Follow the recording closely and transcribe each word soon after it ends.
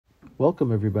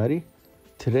Welcome everybody.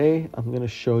 Today I'm going to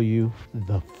show you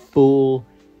the full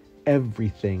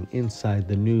everything inside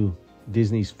the new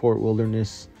Disney's Fort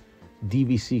Wilderness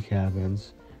DVC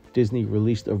Cabins. Disney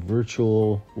released a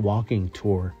virtual walking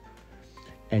tour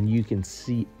and you can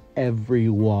see every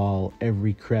wall,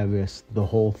 every crevice, the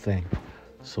whole thing.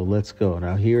 So let's go.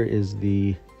 Now here is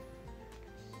the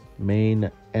main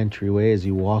entryway. As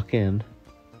you walk in,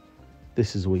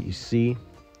 this is what you see.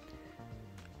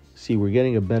 See, we're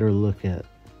getting a better look at,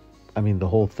 the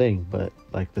whole thing, but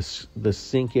like the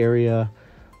sink area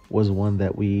was one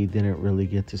that we didn't really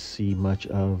get to see much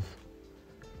of.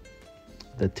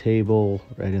 The table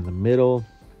right in the middle.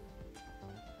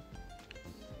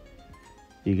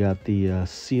 You got the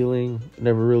ceiling.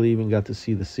 Never really even got to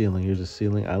see the ceiling. Here's the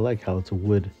ceiling. I like how it's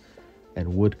wood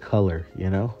and wood color, you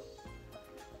know.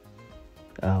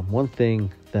 One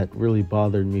thing that really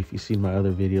bothered me, if you've seen my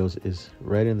other videos, is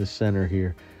right in the center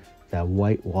here, that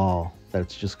white wall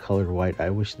that's just colored white. I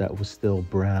wish that was still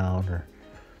brown or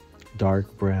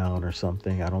dark brown or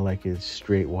something. I don't like it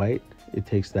straight white. It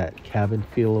takes that cabin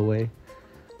feel away.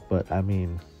 But I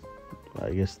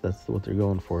guess that's what they're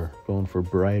going for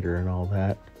brighter and all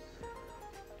that.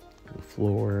 The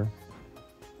floor.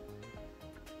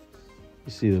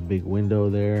 You see the big window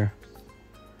there.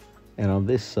 And on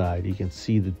this side, you can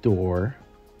see the door.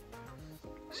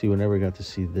 See, we never got to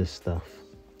see this stuff.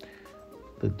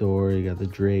 The door, you got the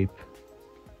drape,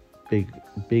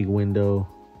 big window,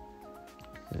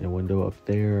 and a window up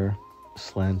there,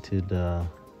 slanted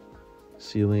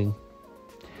ceiling.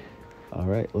 All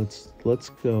right, let's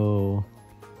go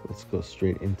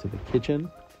straight into the kitchen.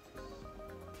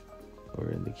 We're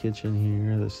in the kitchen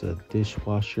here. There's a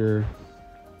dishwasher,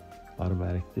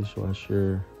 automatic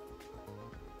dishwasher.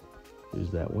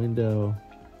 There's that window.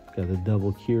 Got the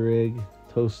double Keurig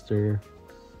toaster.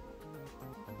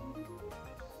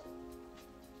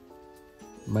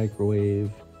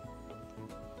 Microwave.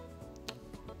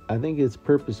 I think it's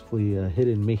purposefully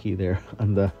hidden Mickey there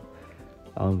on the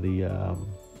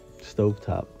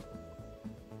stovetop.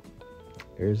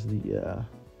 There's the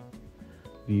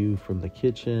view from the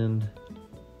kitchen.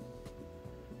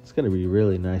 It's gonna be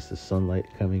really nice, the sunlight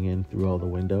coming in through all the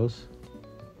windows.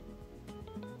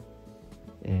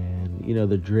 And you know,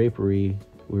 the drapery,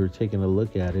 we were taking a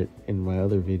look at it in my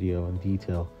other video in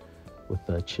detail with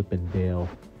Chip and Dale.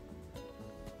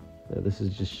 This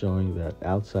is just showing that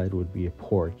outside would be a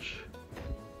porch.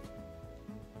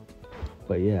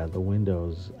 But yeah, the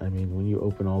windows, when you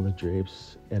open all the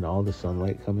drapes and all the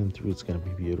sunlight coming through, it's going to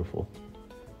be beautiful.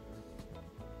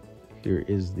 Here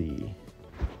is the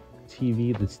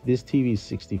TV. This TV is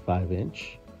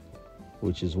 65-inch,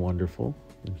 which is wonderful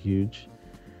and huge.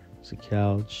 It's a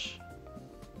couch,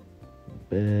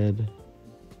 bed.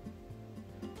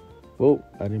 Whoa,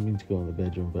 I didn't mean to go in the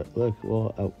bedroom, but look,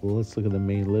 let's look at the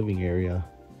main living area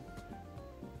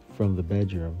from the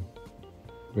bedroom.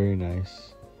 Very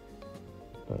nice.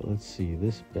 But let's see,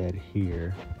 this bed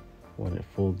here, when it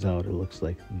folds out, it looks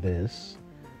like this.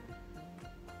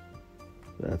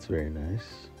 That's very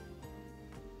nice.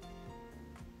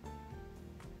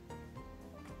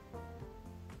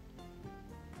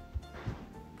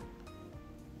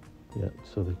 Yep,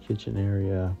 so the kitchen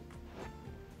area.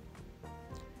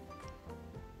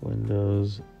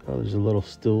 Windows. Oh, there's a little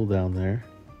stool down there.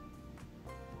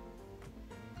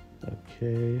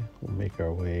 Okay, we'll make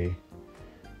our way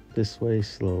this way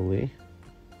slowly.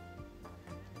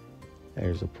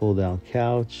 There's a pull down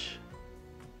couch.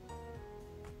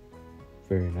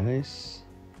 Very nice.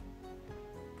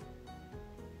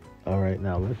 All right,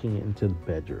 now looking into the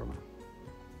bedroom.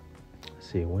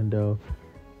 See a window.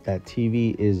 That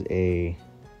TV is a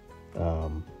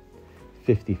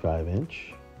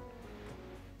 55-inch.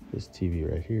 This TV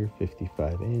right here,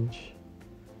 55-inch.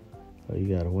 Oh,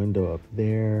 you got a window up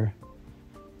there.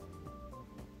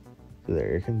 To the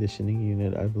air conditioning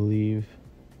unit, I believe.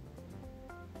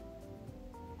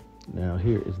 Now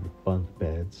here is the bunk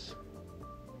beds.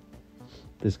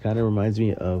 This kind of reminds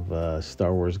me of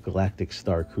Star Wars Galactic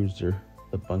Star Cruiser,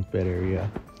 the bunk bed area.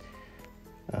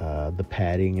 The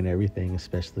padding and everything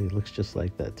especially looks just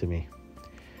like that to me.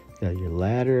 Got your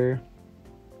ladder.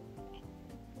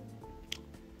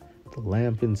 The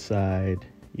lamp inside.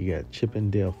 You got Chip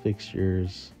and Dale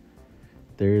fixtures.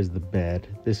 There's the bed.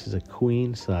 This is a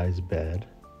queen size bed.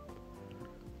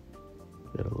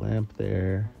 Got a lamp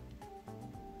there.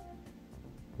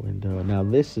 Window. Now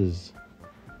this is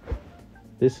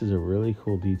a really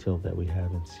cool detail that we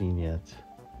haven't seen yet.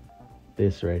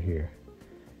 This right here.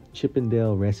 Chip and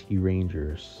Dale Rescue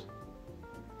Rangers.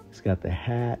 It's got the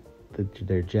hat,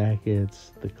 their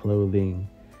jackets, the clothing.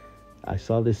 I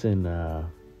saw this in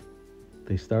the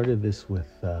They started this with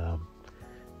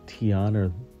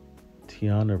Tiana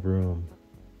Room,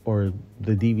 or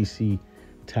the DVC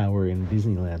Tower in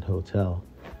Disneyland Hotel.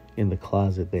 In the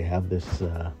closet, they have this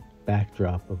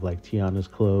backdrop of like Tiana's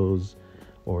clothes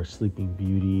or Sleeping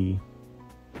Beauty.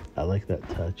 I like that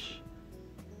touch.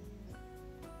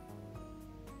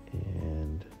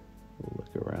 And we'll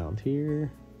look around here.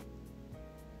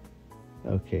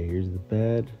 Okay, here's the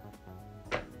bed.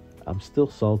 I'm still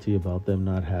salty about them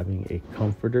not having a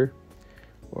comforter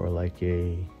or like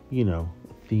a, you know,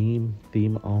 theme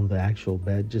on the actual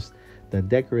bed. Just the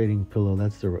decorating pillow,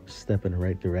 that's the step in the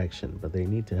right direction, but they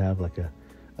need to have like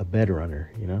a bed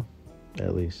runner, you know,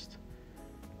 at least.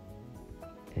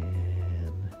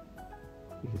 And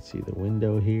you can see the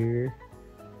window here.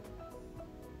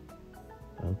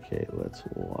 Okay, let's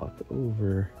walk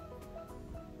over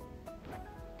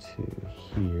to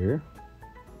here.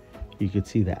 You can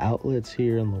see the outlets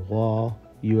here on the wall,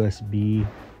 USB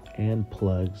and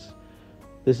plugs.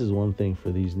 This is one thing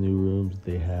for these new rooms.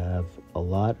 They have a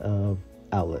lot of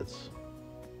outlets.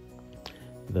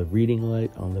 The reading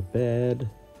light on the bed.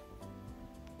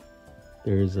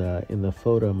 There's in the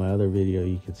photo, my other video,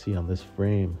 you can see on this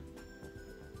frame,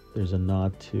 there's a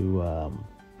nod to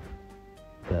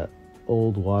that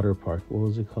old water park. What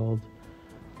was it called?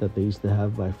 That they used to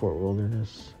have by Fort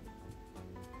Wilderness?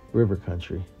 River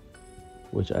Country,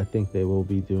 which I think they will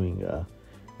be doing a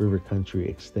River Country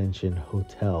extension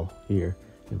hotel here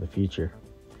in the future.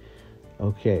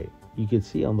 Okay, you can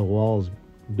see on the walls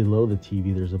below the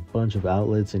TV, there's a bunch of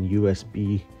outlets and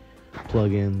USB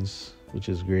plugins, which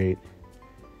is great.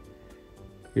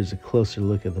 Here's a closer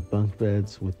look at the bunk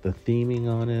beds with the theming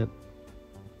on it.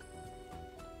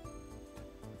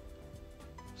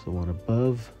 So one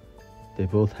above, they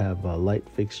both have a light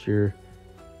fixture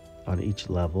on each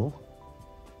level.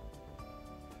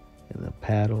 And the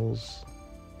paddles.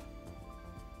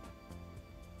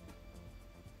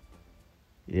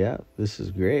 Yeah, this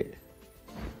is great.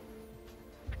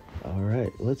 All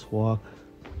right, let's walk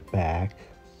back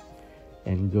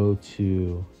and go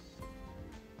to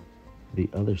the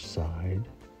other side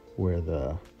where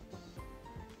the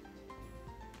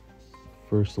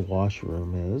first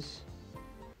washroom is.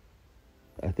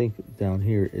 I think down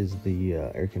here is the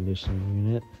air conditioning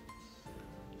unit.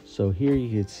 So here you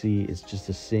can see it's just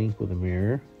a sink with a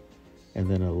mirror, and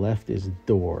then on the left is a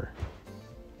door.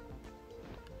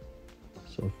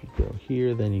 So if you go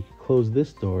here, then you can close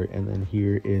this door, and then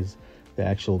here is the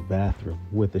actual bathroom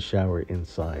with the shower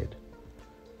inside.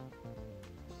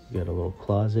 You got a little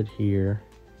closet here,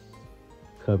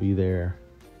 cubby there.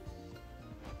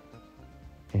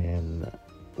 And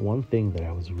one thing that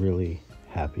I was really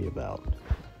happy about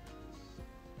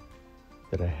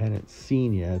that I hadn't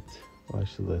seen yet, well,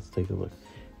 actually, let's take a look.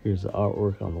 Here's the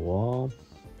artwork on the wall.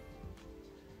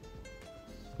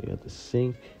 You got the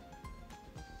sink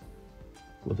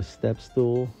with a step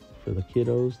stool for the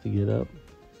kiddos to get up.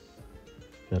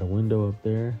 Got a window up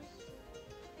there.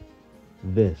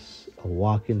 This, a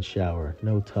walk-in shower,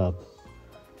 no tub.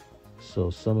 So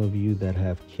some of you that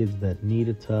have kids that need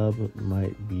a tub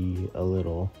might be a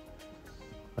little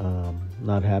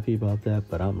not happy about that,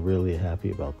 but I'm really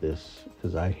happy about this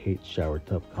because I hate shower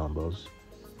tub combos,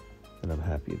 and I'm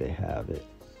happy they have it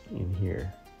in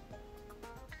here.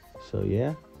 So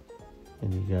yeah,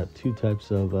 and you got two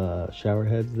types of shower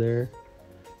heads there,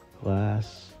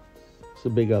 glass. It's a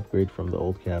big upgrade from the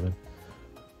old cabin,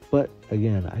 but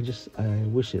again, I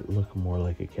wish it looked more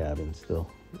like a cabin still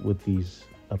with these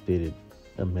updated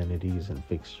amenities and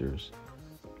fixtures,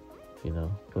 you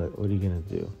know. But what are you gonna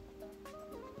do?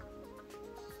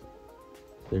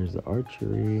 There's the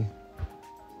archery.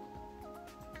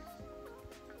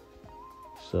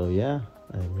 So yeah,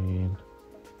 I mean,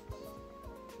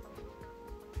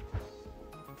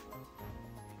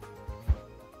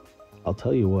 I'll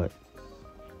tell you what,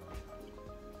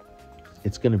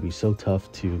 it's going to be so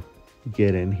tough to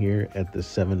get in here at the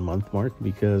 7-month mark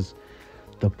because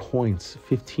the points,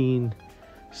 15,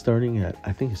 starting at,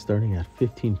 I think it's starting at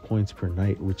 15 points per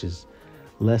night, which is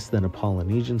less than a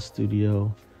Polynesian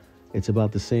studio. It's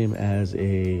about the same as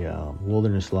a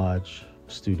Wilderness Lodge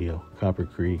studio, Copper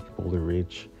Creek, Boulder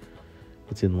Ridge.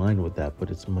 It's in line with that, but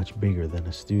it's much bigger than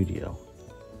a studio.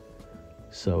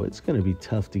 So it's going to be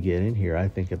tough to get in here, I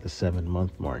think, at the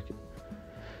 7-month mark.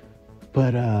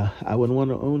 But I would want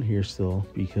to own here still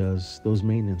because those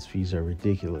maintenance fees are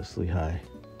ridiculously high.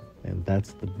 And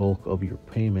that's the bulk of your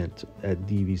payment at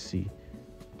DVC.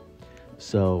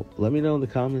 So let me know in the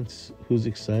comments who's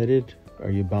excited.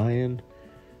 Are you buying?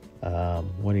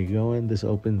 When are you going? This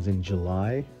opens in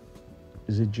July.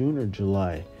 Is it June or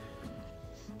July?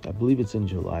 I believe it's in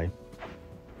July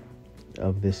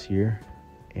of this year.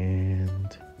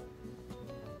 And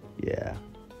yeah,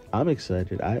 I'm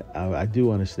excited. I do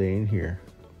want to stay in here,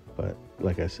 but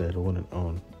like I said, I wouldn't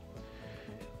own.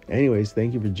 Anyways,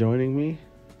 thank you for joining me,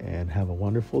 and have a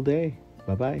wonderful day.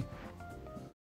 Bye-bye.